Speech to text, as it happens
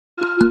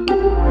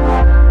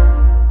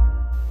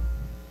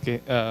Okay,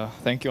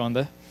 thank you,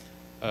 Onda.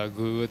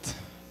 Good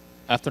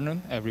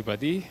afternoon,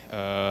 everybody.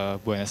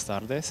 Buenas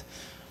tardes.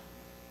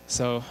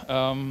 So,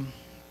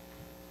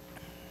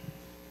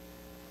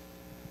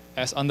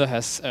 as Onda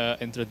has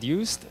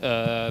introduced,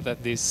 that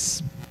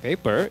this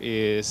paper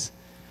is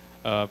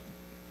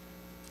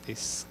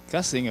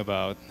discussing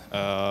about,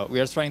 we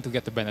are trying to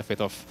get the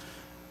benefit of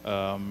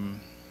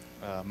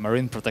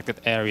marine protected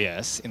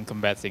areas in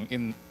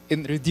combating,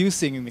 in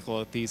reducing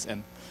inequalities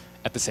and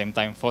at the same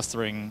time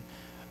fostering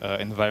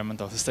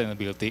environmental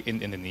sustainability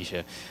in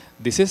Indonesia.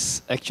 This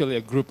is actually a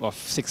group of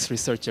 6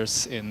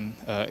 researchers in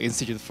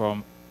Institute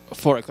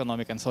for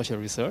Economic and Social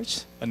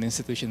Research, an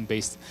institution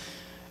based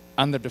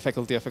under the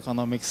Faculty of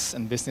Economics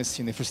and Business,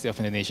 University of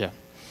Indonesia.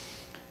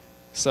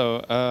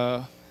 So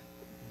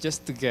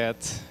just to get,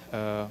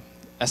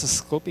 as a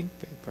scoping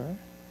paper,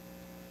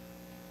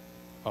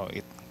 oh,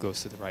 it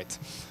goes to the right.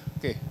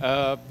 Okay,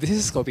 this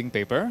is a scoping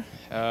paper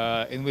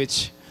in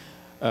which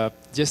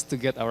just to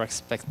get our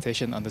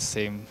expectation on the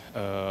same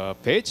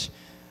page,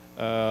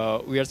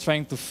 we are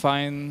trying to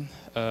find,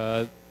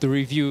 to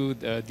review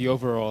the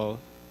overall,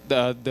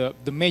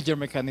 the major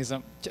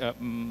mechanism,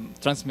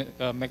 transmission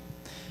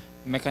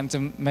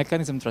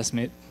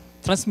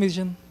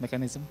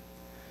mechanism,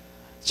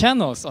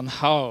 channels on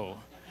how,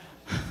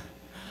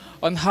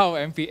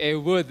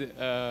 MPA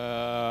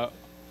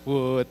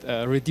would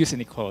reduce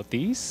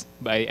inequalities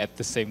by at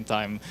the same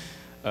time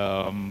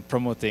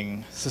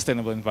promoting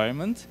sustainable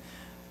environment.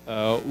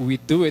 We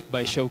do it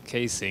by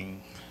showcasing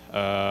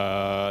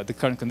the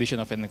current condition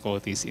of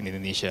inequalities in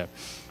Indonesia.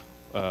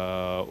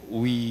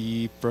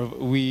 We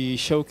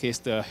showcase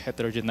the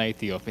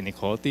heterogeneity of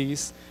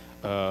inequalities,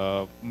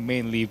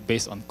 mainly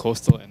based on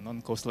coastal and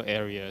non-coastal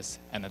areas,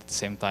 and at the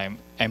same time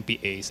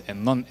MPAs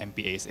and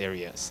non-MPAs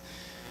areas.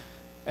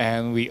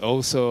 And we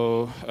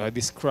also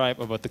describe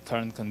about the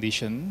current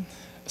situation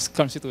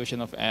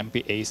of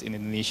MPAs in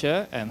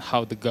Indonesia and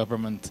how the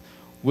government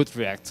would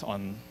react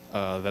on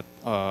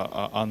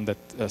that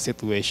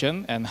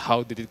situation and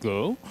how did it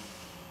go.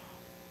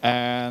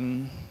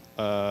 And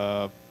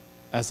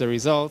as a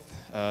result,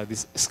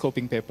 this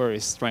scoping paper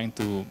is trying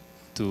to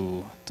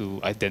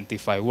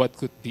identify what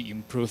could be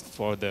improved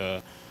for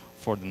the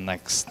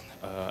next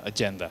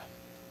agenda.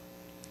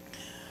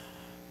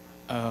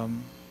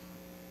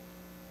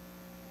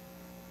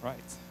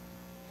 Right.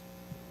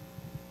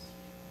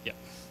 Yeah.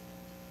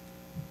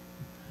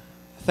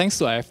 Thanks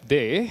to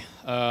AFD,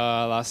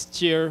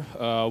 last year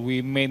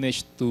we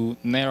managed to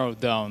narrow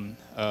down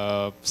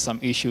some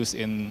issues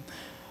in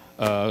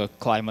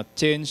climate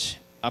change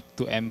up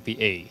to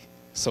MPA.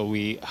 So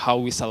how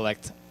we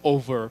select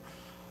over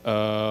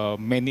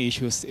many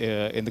issues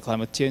in the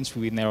climate change,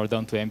 we narrowed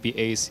down to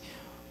MPAs.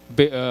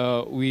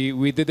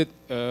 We did it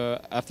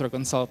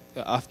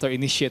after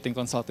initiating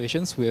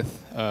consultations with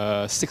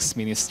 6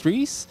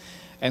 ministries,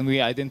 and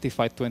we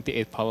identified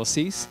 28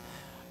 policies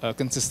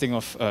consisting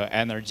of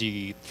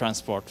energy,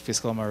 transport,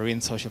 fiscal,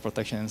 marine, social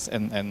protections,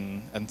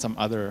 and some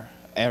other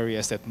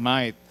areas that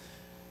might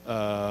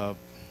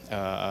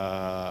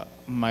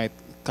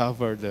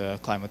cover the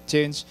climate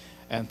change.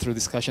 And through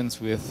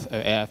discussions with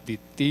AFD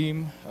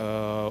team,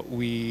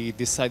 we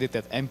decided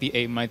that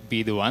MPA might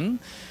be the one,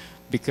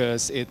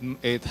 because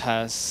it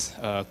has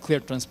clear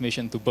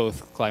transmission to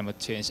both climate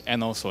change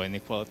and also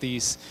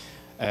inequalities.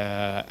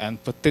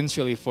 And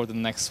potentially for the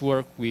next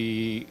work,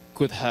 we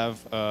could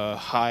have a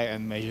high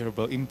and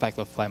measurable impact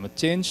of climate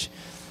change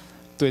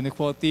to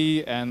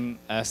inequality. And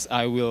as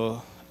I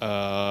will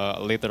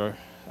later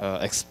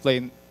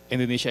explain,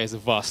 Indonesia is a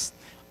vast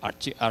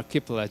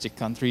archipelagic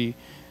country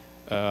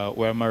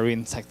where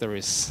marine sector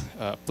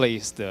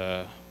plays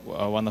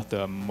one of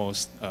the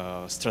most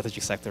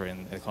strategic sector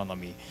in the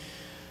economy.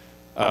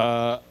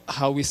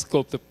 How we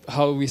scope the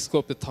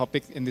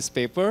topic in this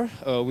paper,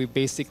 we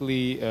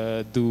basically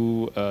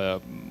do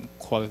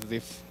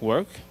qualitative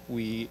work.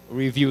 We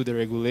review the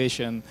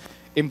regulation,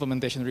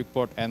 implementation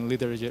report, and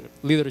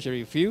literature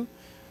review.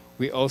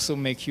 We also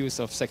make use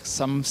of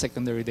some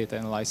secondary data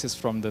analysis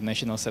from the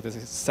national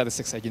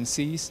statistics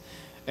agencies.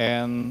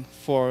 And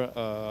for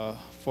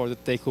the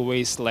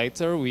takeaways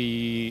later,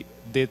 we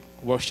did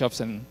workshops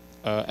and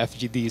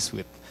FGDs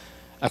with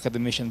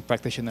academician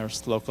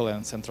practitioners, local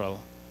and central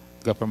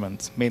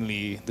government,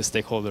 mainly the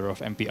stakeholder of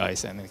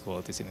MPIs and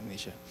inequalities in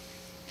Indonesia.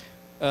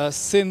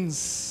 This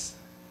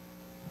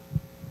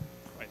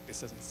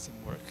doesn't seem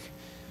to work.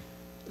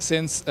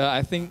 Since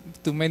I think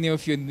to many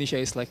of you, Indonesia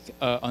is like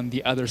on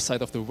the other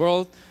side of the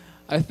world,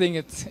 I think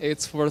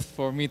it's worth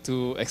for me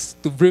to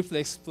briefly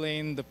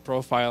explain the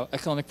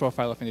economic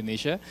profile of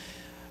Indonesia.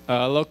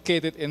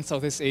 Located in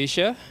Southeast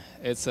Asia,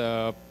 it's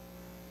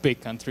big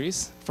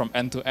countries. From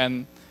end to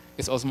end,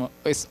 it's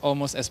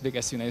almost as big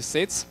as the United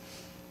States.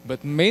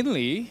 But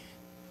mainly,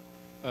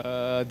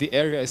 the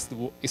area is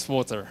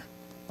water,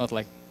 not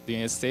like the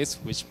United States,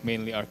 which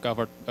mainly are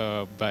covered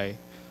by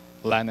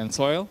land and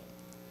soil.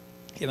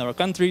 In our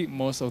country,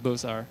 most of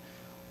those are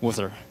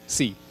water,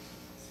 sea.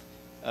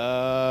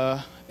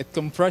 It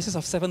comprises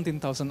of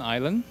 17,000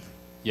 islands.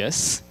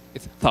 Yes,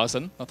 it's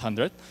 1,000, not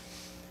 100.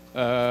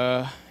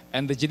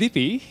 And the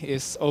GDP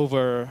is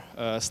over,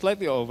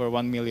 slightly over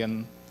 1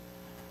 million.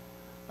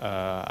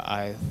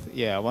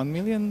 1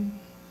 million.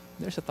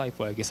 There's a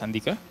typo, I guess,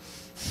 Andika.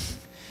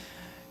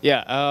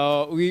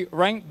 Yeah, we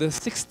ranked the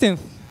 16th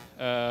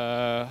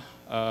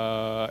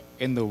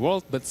in the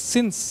world, but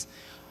since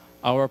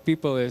our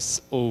people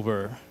is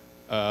over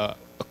a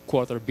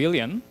quarter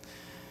billion,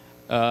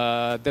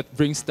 that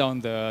brings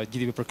down the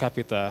GDP per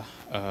capita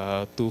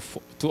to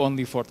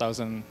only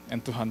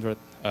 4,200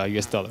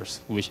 US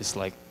dollars, which is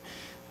like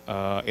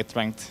it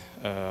ranked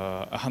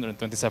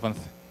 127th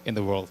in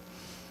the world.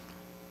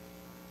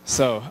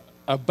 So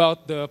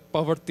about the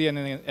poverty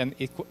and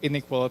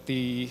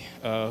inequality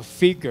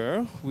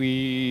figure,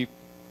 the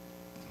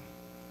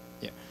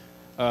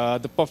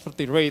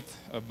poverty rate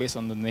based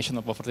on the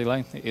national poverty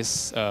line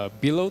is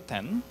below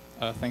 10,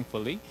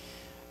 thankfully,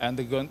 and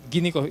the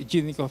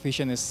Gini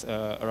coefficient is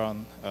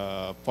around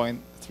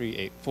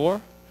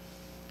 0.384.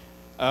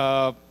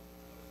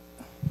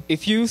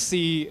 If you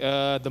see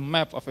the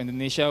map of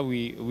Indonesia,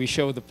 we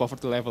show the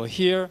poverty level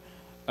here.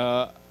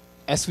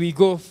 As we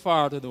go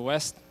far to the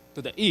west,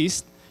 to the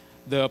east,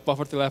 the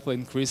poverty level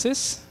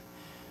increases.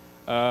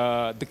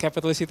 The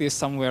capital city is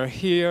somewhere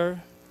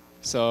here,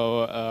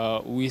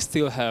 so we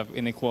still have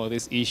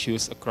inequalities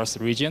issues across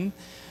the region.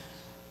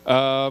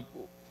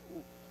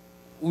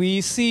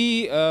 We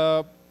see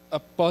a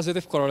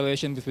positive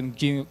correlation between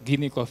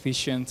Gini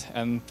coefficient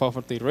and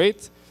poverty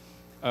rate,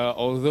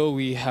 although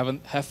we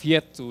have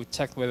yet to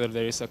check whether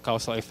there is a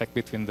causal effect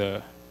between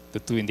the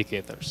two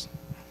indicators.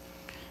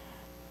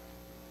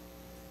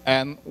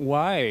 And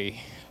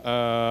why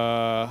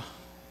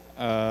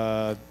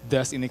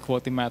does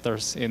inequality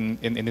matters in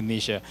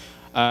Indonesia?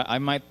 I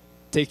might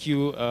take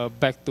you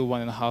back to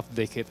 1.5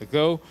 decades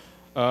ago.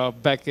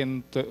 Back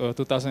in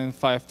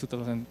 2005,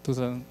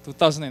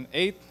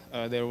 2008,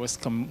 there was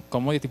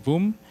commodity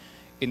boom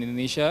in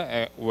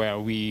Indonesia, where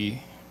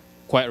we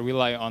quite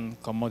rely on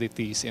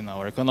commodities in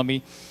our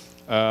economy.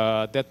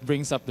 That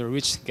brings up the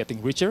rich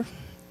getting richer,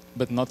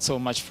 but not so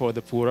much for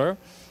the poorer.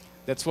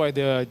 That's why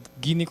the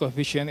Gini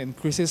coefficient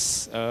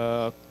increases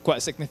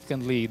quite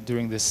significantly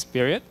during this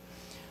period.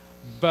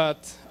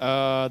 But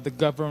the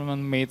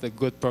government made a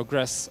good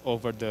progress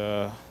over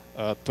the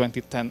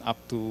 2010 up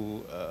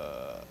to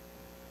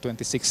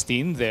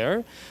 2016.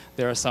 There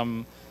are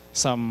some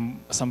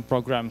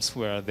programs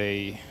where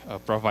they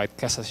provide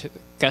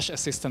cash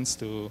assistance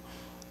to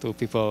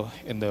people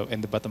in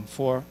the bottom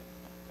four,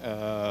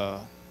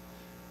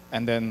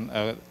 and then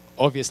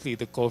obviously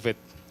the COVID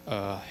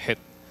hit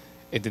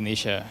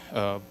Indonesia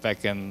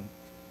back in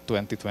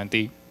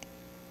 2020.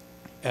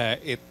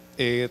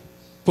 It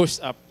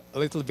pushed up a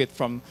little bit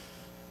from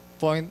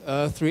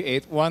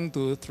 0.381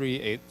 to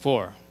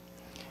 384,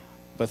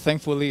 but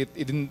thankfully it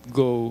didn't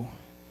go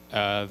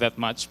that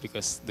much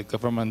because the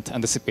government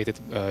anticipated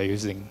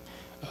using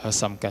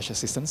some cash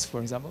assistance,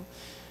 for example.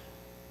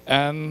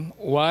 And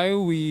why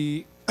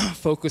we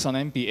focus on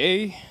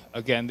MPA,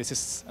 again, this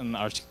is an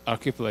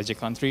archipelagic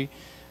country,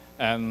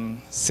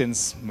 and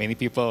since many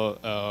people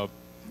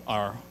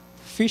are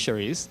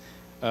fisheries,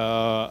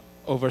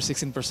 over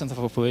 16% of the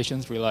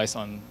population relies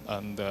on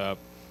the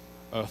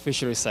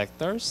fishery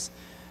sectors.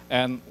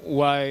 And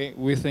why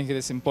we think it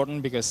is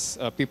important, because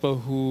people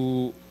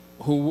who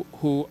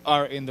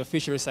are in the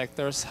fishery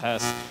sectors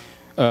has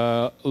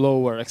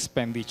lower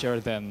expenditure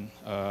than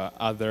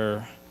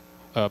other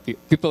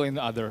people in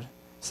the other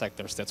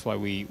sectors. That's why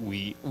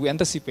we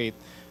anticipate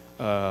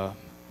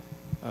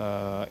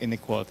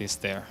inequalities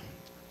there.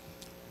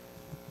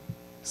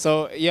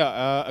 So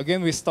yeah,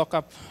 again, we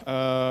stock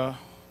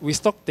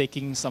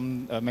taking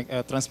some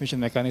transmission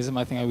mechanism.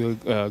 I think I will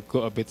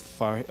go a bit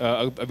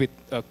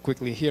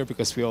quickly here,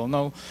 because we all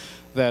know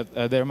that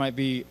there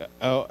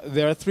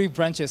are 3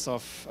 branches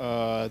of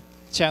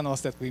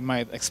channels that we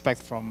might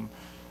expect from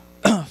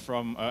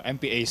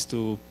MPAs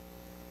to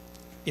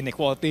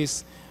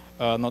inequalities,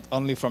 not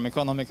only from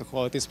economic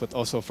inequalities, but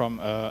also from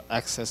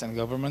access and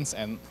governments,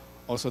 and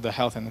also the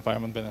health and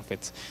environment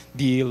benefits.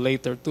 The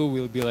later two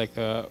will be like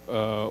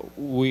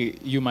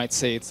you might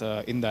say it's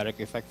an indirect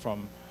effect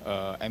from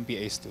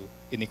MPAs to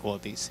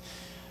inequalities.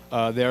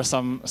 There are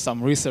some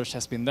research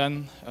has been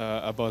done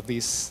about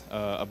this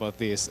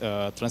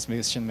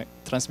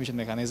transmission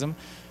mechanism,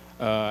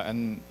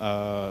 and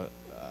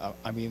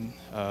I mean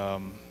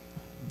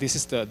this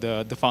is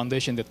the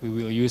foundation that we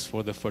will use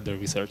for the further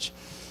research.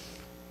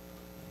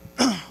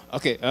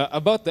 Okay,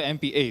 about the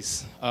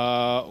MPAs,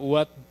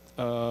 what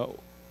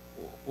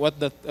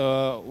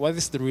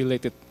is the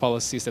related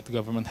policies that the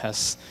government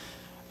has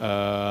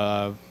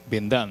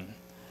been done?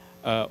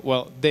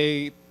 Well,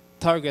 they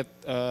target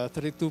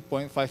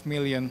 32.5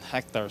 million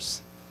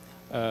hectares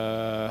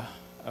of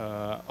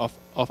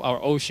our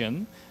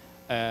ocean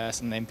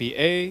as an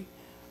MPA,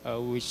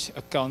 which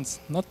accounts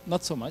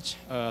not so much,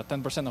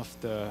 10% of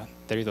the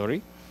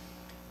territory.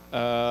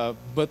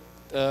 But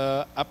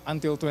up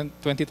until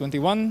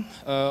 2021,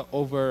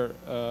 over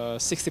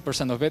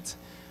 60% of it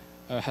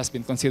has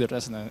been considered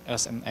as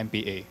an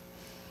MPA.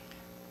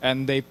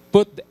 And they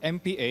put the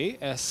MPA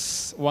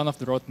as one of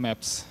the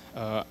roadmaps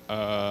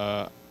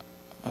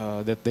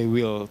that they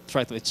will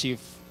try to achieve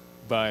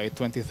by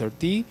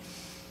 2030.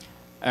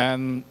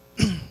 And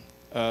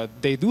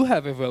they do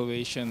have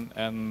evaluation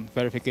and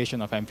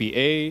verification of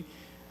MPA.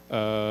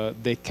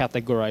 They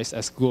categorize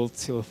as gold,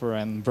 silver,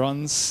 and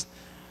bronze.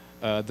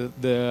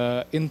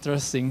 The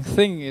interesting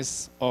thing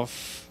is of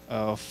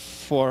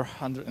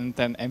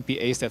 410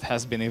 MPAs that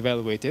has been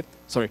evaluated.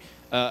 Sorry,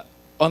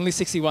 only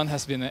 61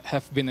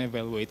 have been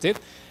evaluated,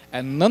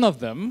 and none of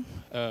them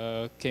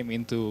came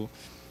into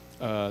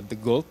the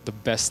gold, the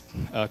best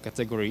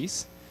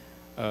categories.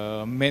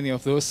 Many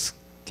of those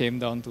came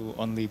down to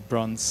only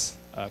bronze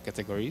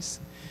categories.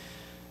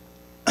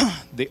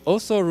 They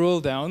also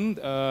ruled down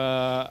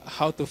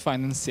how to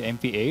finance the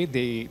MPA.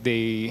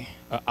 They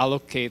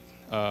allocate,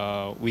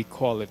 we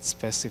call it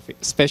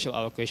special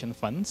allocation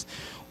funds,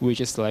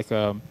 which is like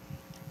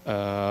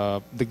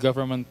the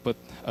government put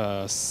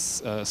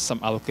some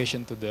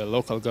allocation to the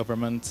local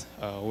government,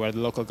 where the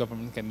local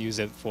government can use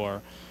it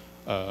for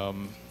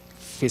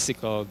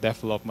physical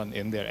development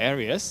in their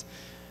areas.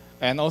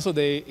 And also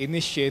they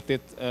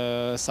initiated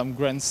some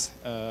grants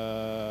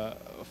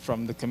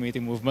from the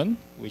community movement,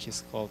 which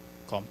is called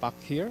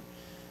Compact here.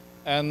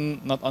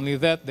 And not only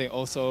that, they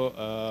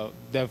also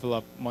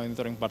developed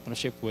monitoring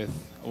partnership with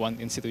one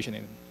institution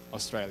in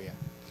Australia.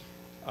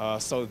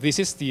 So this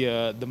is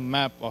the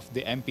map of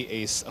the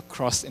MPAs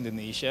across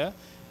Indonesia.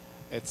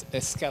 It's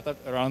scattered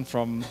around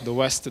from the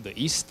west to the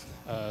east.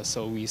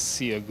 So we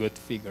see a good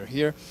figure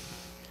here.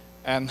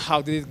 And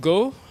how did it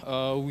go?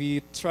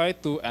 We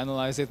tried to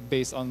analyze it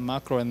based on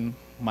macro and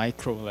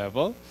micro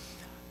level.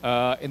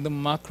 In the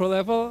macro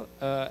level,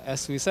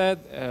 as we said,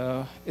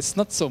 it's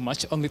not so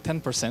much, only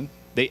 10%.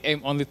 They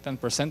aim only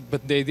 10%,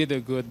 but they did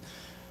a good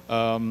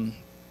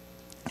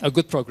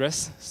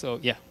progress. So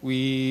yeah,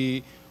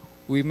 we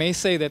may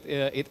say that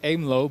it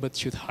aimed low but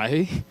shoot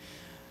high.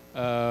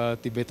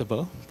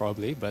 Debatable,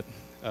 probably, but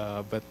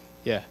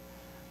yeah,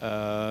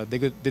 they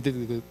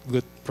did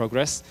good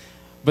progress.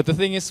 But the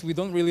thing is, we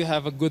don't really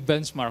have a good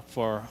benchmark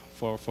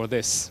for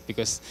this,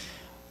 because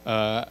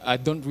I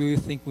don't really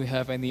think we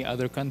have any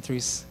other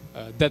countries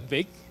that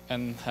big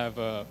and have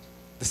the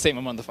same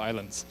amount of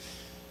islands.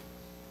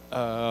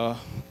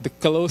 The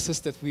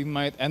closest that we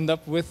might end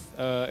up with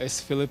is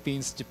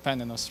Philippines,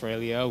 Japan, and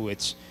Australia,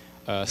 which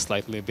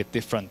slightly a bit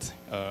different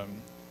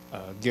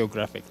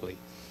geographically.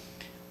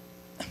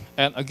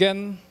 And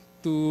again,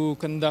 to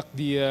conduct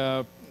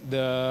the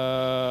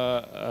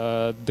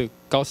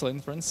causal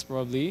inference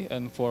probably,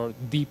 and for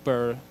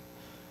deeper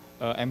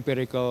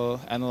empirical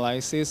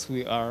analysis,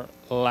 we are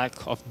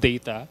lack of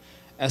data,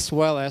 as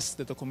well as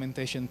the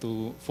documentation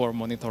for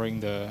monitoring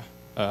the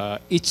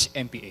each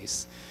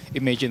MPAs.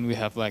 Imagine we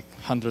have like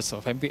hundreds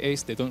of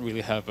MPAs. They don't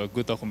really have a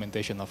good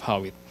documentation of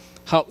how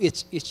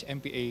each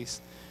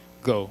MPAs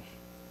go.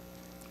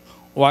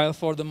 While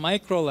for the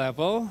micro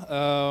level,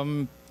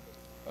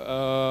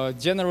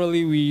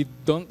 generally we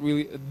don't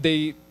really,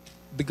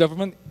 the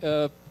government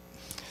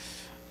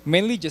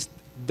mainly just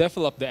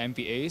develop the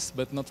MPAs,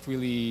 but not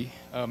really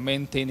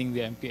maintaining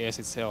the MPAs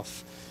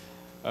itself.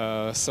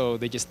 So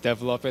they just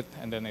develop it,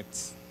 and then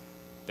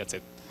that's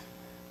it.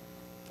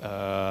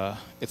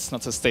 It's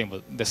not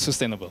sustainable.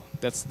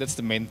 That's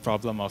the main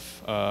problem of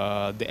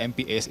the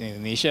MPAs in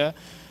Indonesia,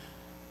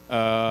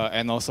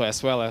 and also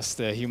as well as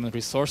the human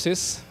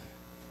resources.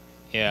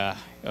 Yeah,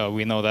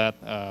 we know that.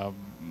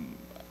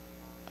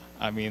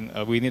 I mean,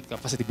 we need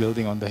capacity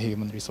building on the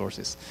human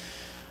resources.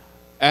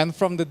 And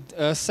from the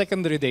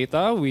secondary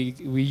data, we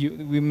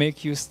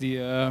make use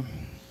the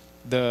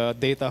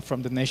data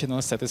from the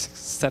National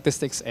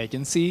Statistics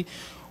Agency.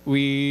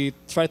 We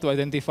try to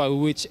identify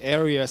which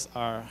areas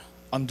are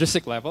on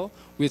district level.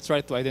 We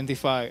try to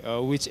identify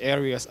which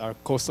areas are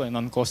coastal and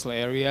non-coastal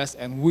areas,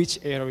 and which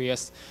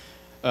areas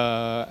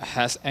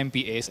has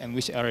MPAs and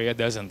which area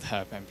doesn't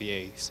have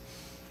MPAs.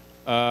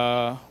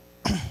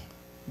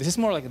 This is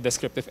more like a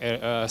descriptive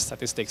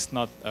statistics,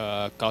 not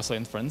causal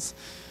inference.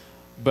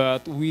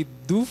 But we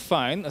do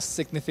find a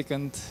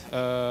significant,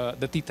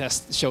 the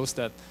t-test shows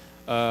that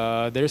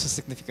there is a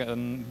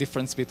significant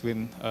difference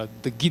between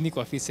the Gini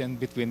coefficient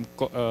between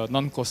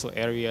non-coastal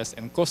areas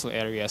and coastal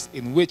areas,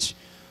 in which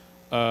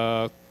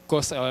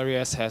coastal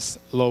areas has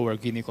lower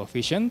Gini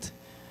coefficient.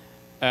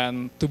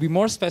 And to be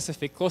more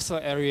specific, coastal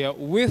area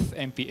with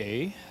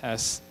MPA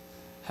has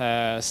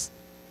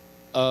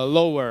a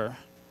lower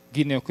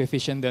Gini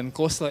coefficient than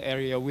coastal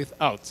area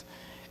without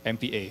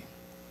MPA.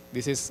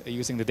 This is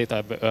using the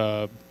data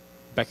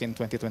back in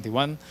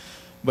 2021.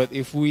 But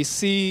if we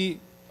see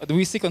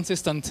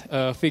consistent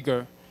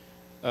figure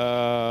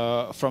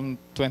from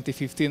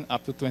 2015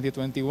 up to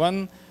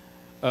 2021,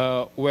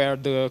 where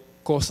the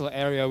coastal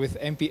area with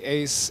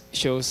MPAs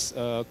shows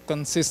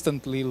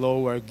consistently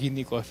lower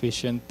Gini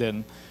coefficient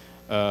than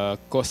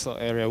coastal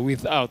area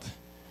without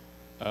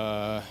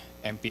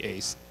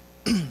MPAs.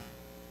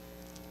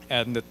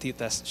 And the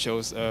t-test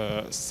shows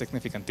a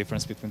significant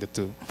difference between the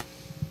two.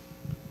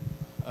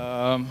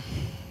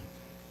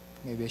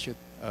 Maybe I should.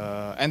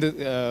 And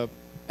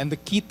the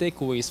key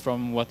takeaways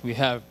from what we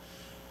have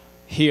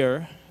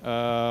here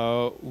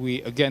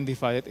we again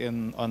divided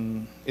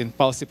in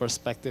policy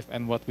perspective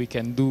and what we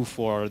can do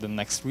for the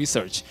next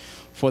research.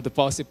 For the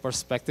policy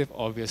perspective,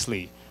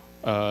 obviously,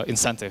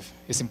 incentive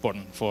is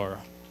important for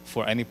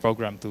any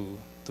program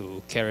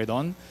to carry it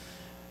on.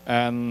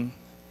 And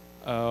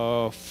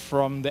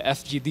from the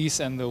FGDs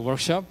and the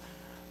workshop,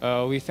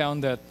 we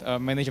found that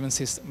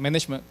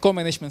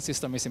co-management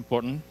system is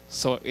important.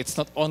 So it's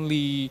not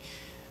only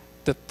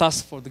the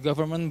task for the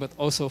government, but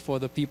also for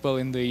the people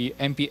in the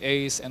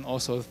MPAs and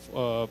also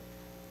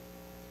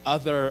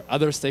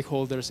other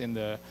stakeholders in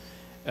the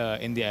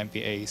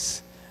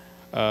MPAs,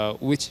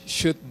 which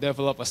should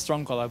develop a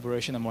strong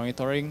collaboration and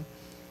monitoring,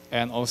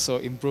 and also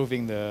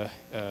improving the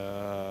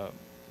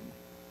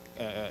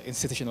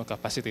institutional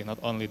capacity, not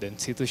only the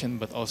institution,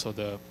 but also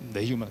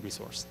the human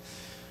resource.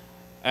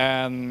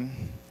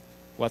 And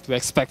what we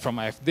expect from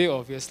IFD,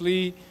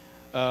 obviously,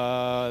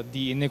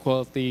 the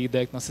inequality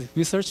diagnostic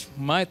research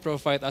might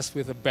provide us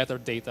with a better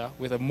data,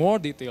 with a more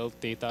detailed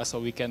data, so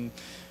we can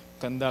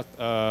conduct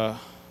a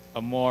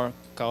more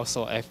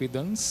causal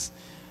evidence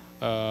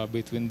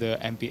between the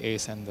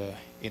MPAs and the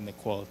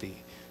inequality.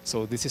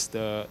 So this is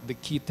the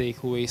key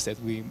takeaways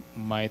that we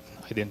might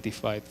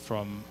identify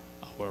from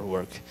our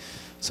work.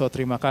 So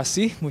terima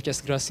kasih,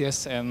 muchas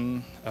gracias,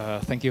 and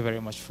thank you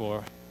very much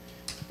for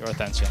your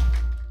attention.